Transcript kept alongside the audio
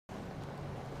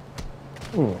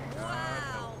Mm.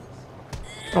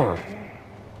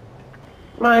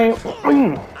 Man,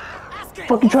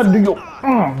 fuck you try to do your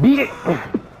beat it.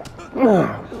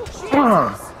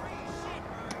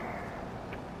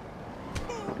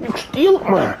 You steal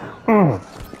it,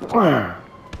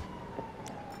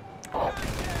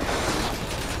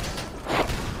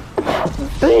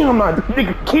 Damn, that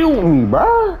nigga killed me,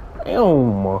 bro.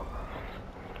 Damn.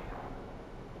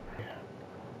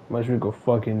 Much we go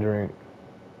fucking drink.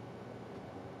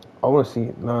 I wanna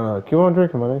see. No, keep on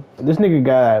drinking, man. This nigga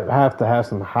gotta have to have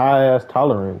some high ass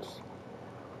tolerance.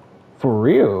 For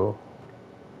real.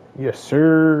 Yes,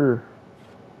 sir.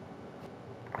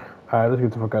 Alright, let's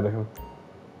get the fuck out of here.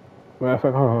 Matter of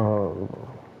fact, hold on.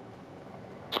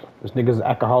 This nigga's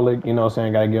alcoholic, you know what I'm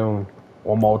saying? Gotta give him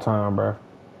one more time, bro.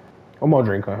 One more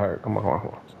drink on her. Come on.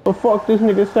 What the fuck this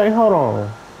nigga say? Hold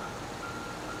on.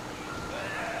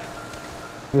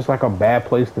 It's like a bad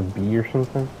place to be or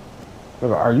something.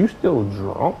 Are you still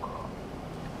drunk?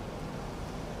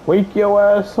 Wake your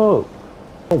ass up.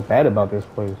 So bad about this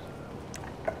place.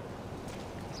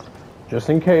 Just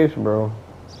in case, bro.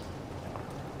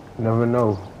 You never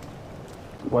know.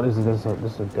 What is this?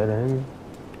 This a dead end?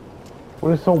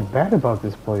 What is so bad about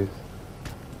this place?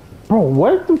 Bro,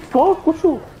 what the fuck?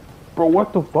 Bro,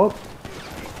 what the fuck?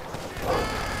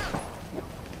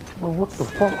 Bro, what the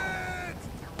fuck?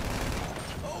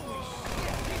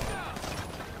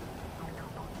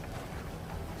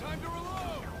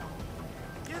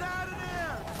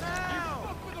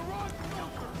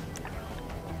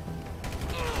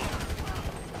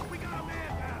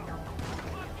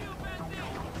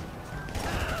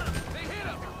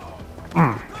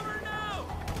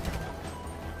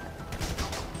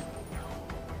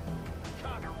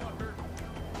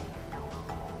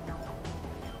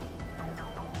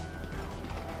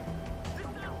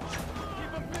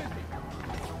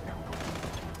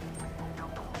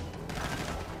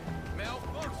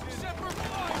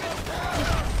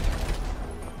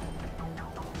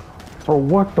 Bro,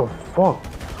 what the fuck?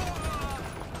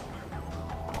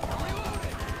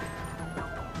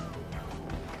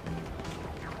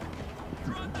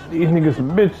 These niggas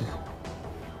some bitches.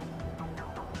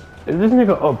 Is this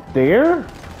nigga up there?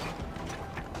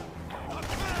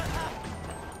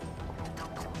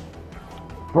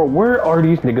 Bro, where are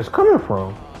these niggas coming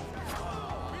from?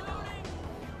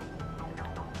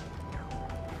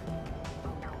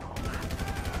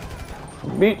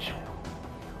 Bitch.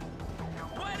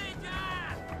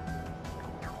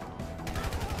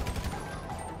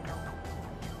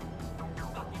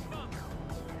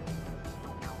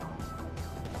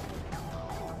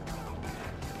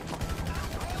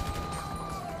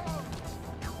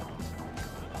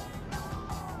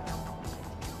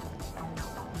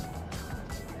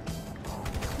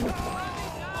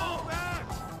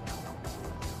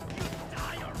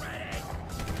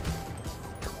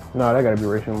 Nah, that gotta be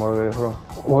racial motivated. Hold on.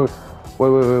 Wait.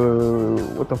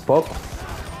 What the fuck?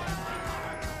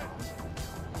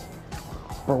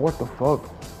 Bro, what the fuck?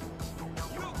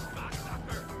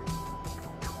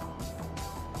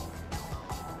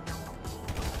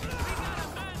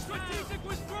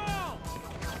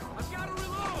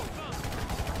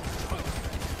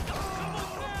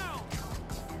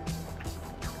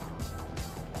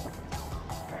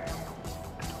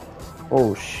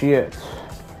 Oh shit.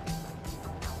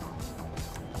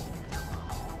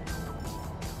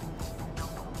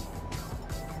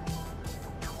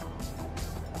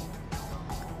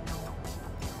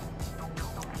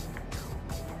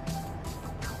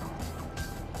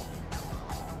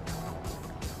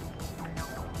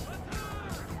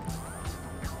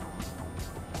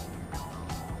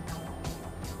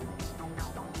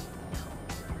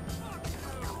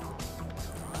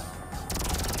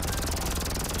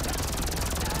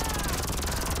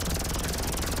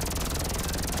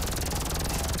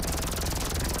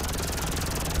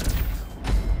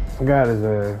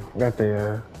 Got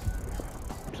the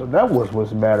so that was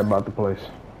what's bad about the place.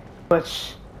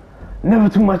 Much, never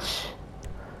too much.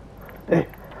 Hey,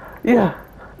 yeah.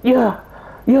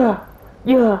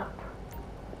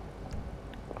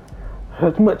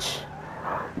 That's much.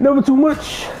 Never too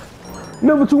much.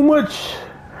 Never too much.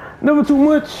 Never too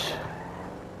much.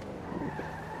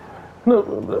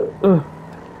 No.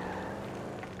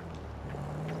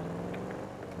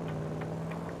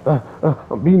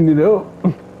 I'm beating it up.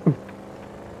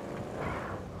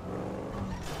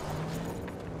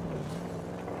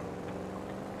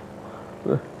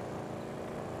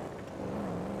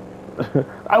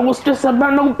 I was stressed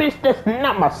about no bitch, that's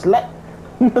not my slut.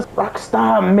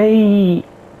 Rockstar made.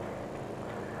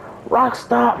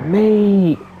 Rockstar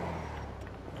made.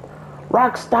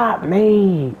 Rockstar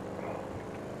made.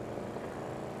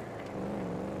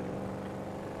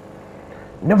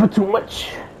 Never too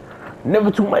much.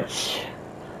 Never too much.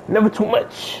 Never too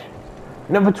much.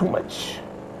 Never too much.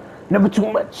 Never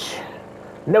too much.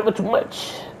 Never too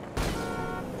much.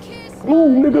 Ooh,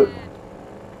 nigga.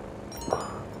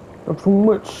 Never too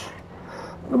much.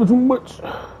 Never too much.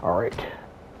 Alright.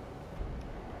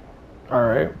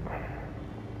 Alright.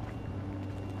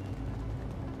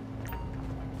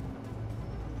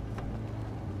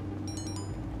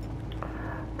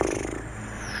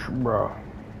 Bro.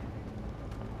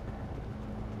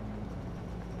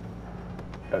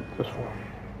 That's this one.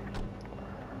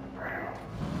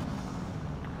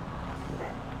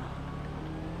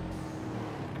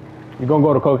 You gonna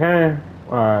go to cocaine?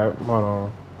 Alright, hold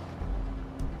on.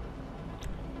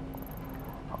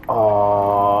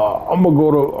 I'm gonna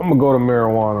go to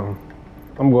marijuana.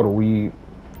 I'm gonna go to weed.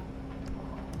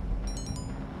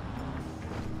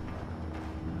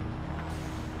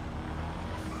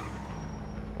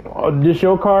 Oh, this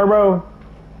your car, bro?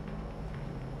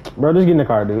 Bro, just get in the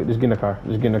car, dude. Just get in the car.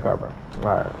 Just get in the car, bro.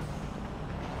 Alright.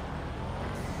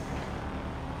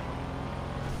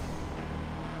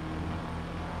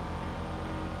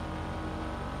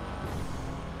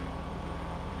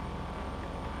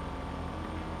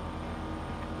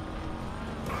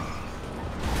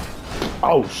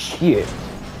 Oh shit.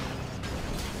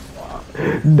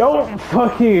 Don't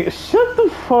fucking shut the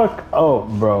fuck up,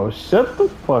 bro. Shut the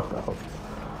fuck up.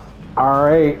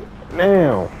 Alright,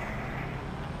 now.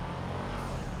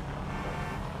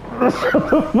 Shut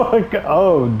the fuck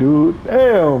up, dude.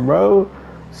 Damn, bro.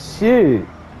 Shit.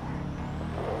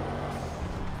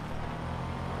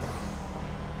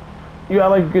 You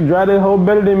act like you could drive this hoe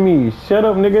better than me. Shut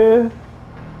up, nigga.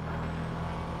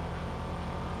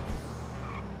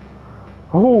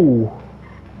 Who?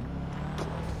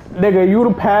 Nigga, you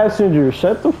the passenger.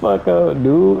 Shut the fuck up,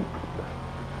 dude.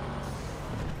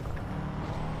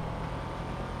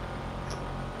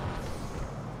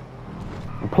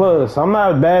 Plus, I'm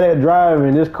not bad at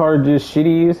driving. This car just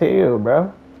shitty as hell,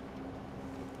 bro.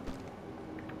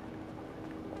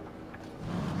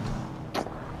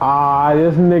 Ah,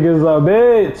 this nigga's a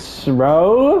bitch,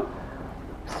 bro.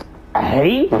 I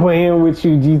hate playing with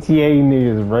you GTA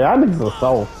niggas, bro. Y'all niggas are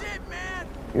soft.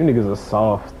 You niggas are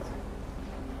soft.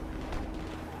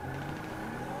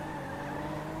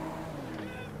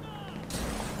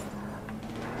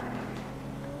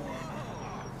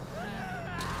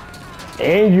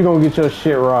 And you gonna get your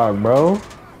shit rocked, bro.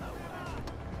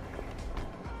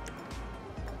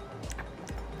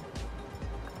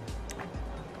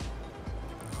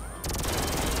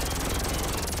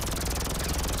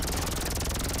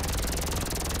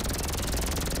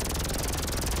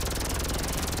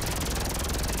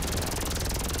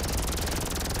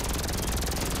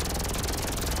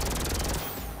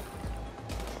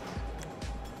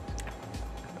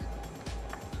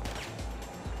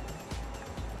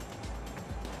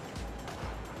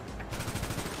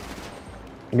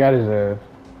 Got his ass.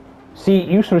 See,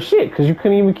 you some shit, cause you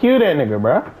couldn't even kill that nigga,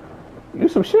 bro. You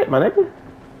some shit, my nigga.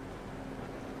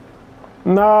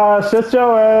 Nah, shut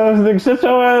your ass, nigga. Shut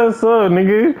your ass up,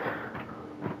 nigga.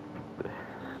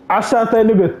 I shot that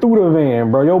nigga through the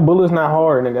van, bro. Your bullet's not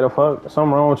hard, nigga. The fuck?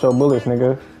 Something wrong with your bullets,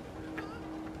 nigga.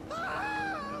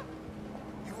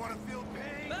 You wanna feel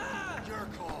pain? Your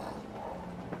call.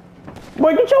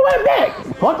 Boy, get your ass back.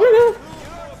 Fuck, nigga.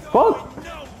 Fuck.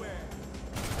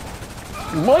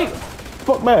 Boy,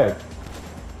 fuck back.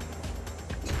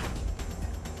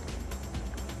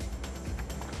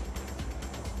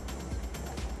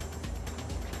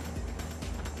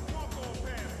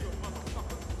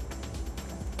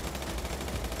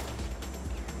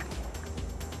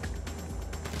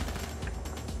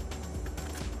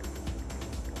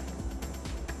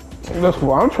 That's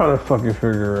what I'm trying to fucking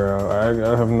figure out.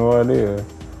 I have no idea.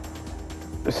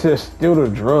 It says steal the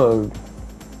drug.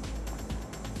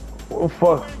 Oh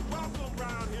fuck.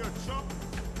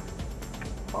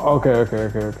 Okay.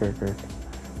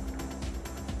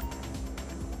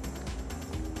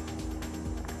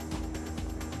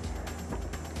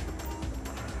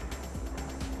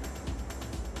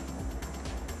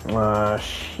 Ah,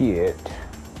 shit.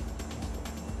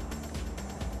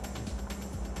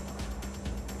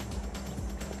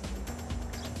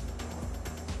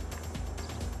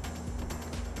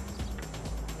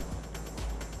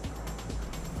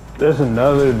 There's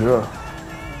another drug.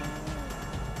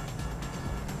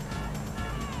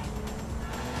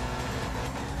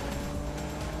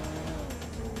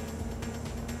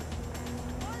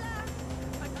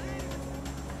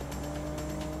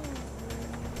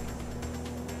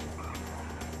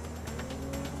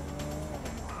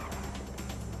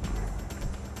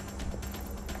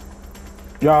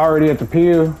 Y'all already at the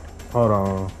pier? Hold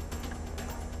on.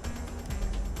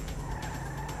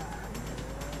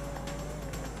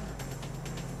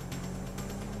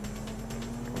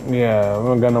 Yeah, we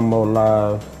don't got no more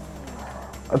lives.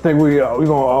 I think we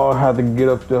gonna all have to get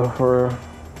up there for real.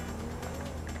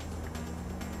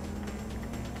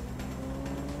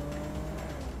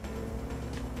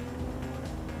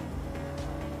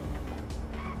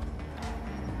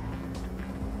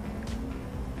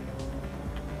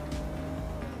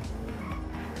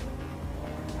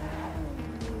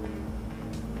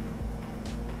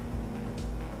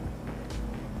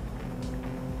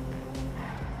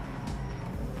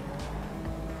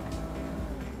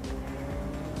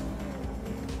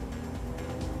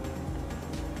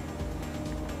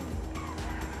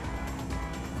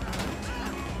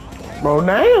 Bro,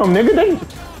 damn, nigga,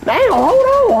 damn, hold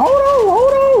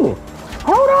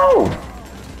on.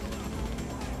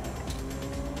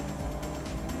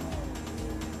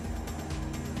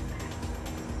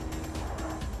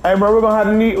 Hey, bro, we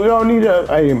don't need to,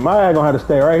 hey, Maya gonna have to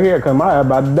stay right here, cause Maya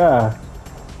about to die.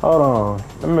 Hold on,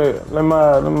 let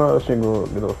my shit go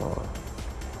get up on.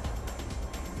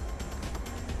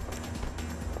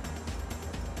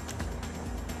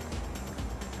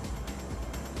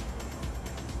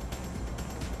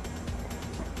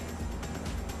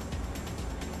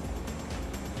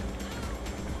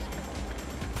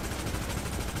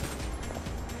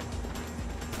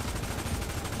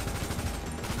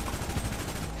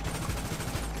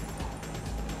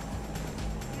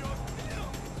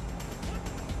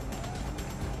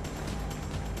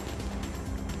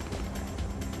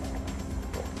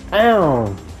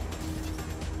 Damn.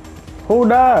 Who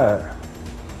died?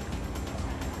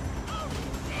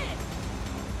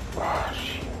 Oh,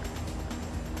 shit.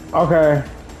 Okay.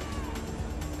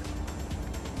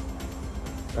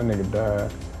 That nigga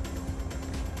died.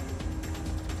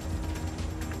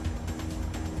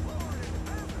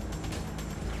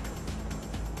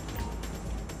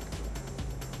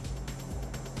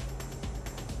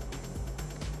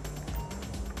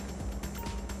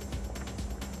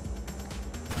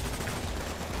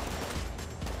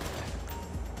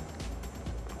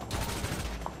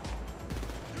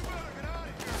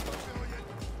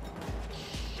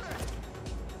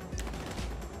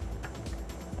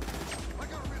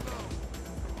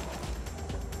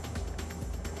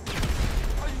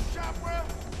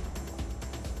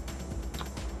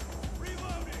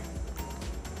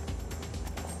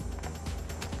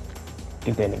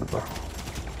 Get that nigga, bro.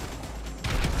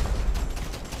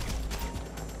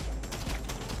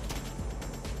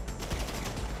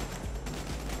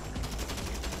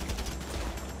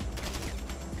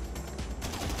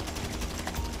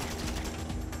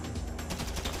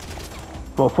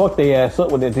 Well, fuck they ass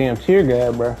up with that damn tear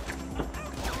gas, bro.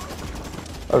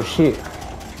 Oh shit.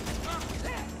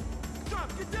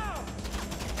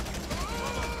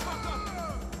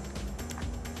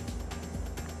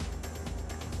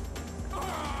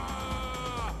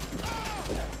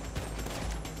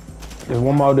 There's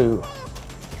one more dude.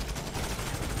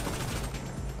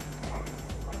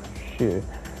 Shit.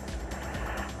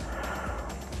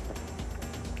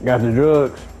 Got the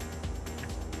drugs.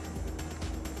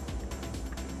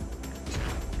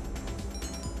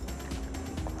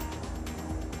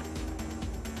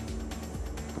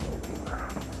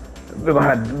 We're gonna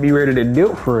have to be ready to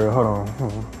dip for real. Hold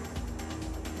on.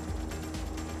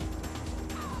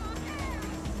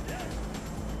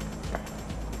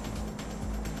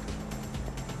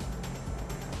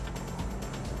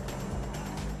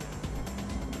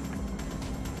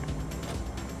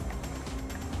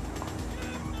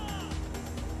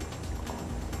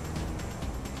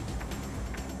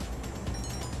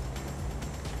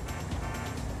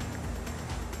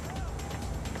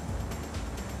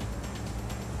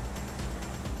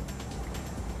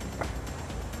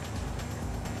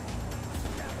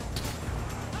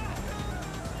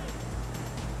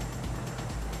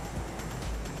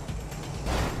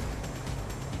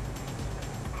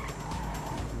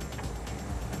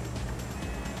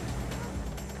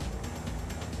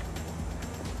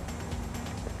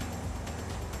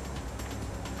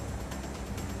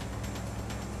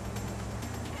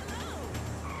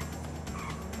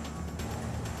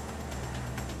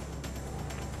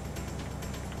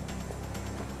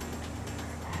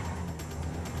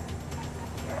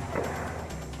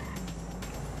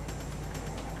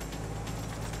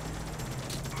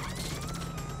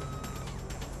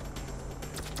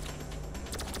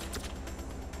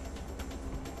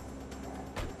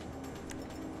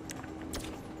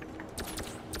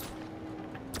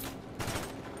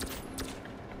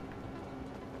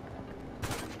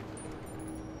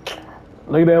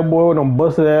 Look at that boy with them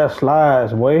busted ass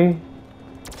slides, boy.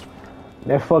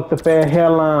 That fucked up ass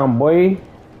hairline, boy.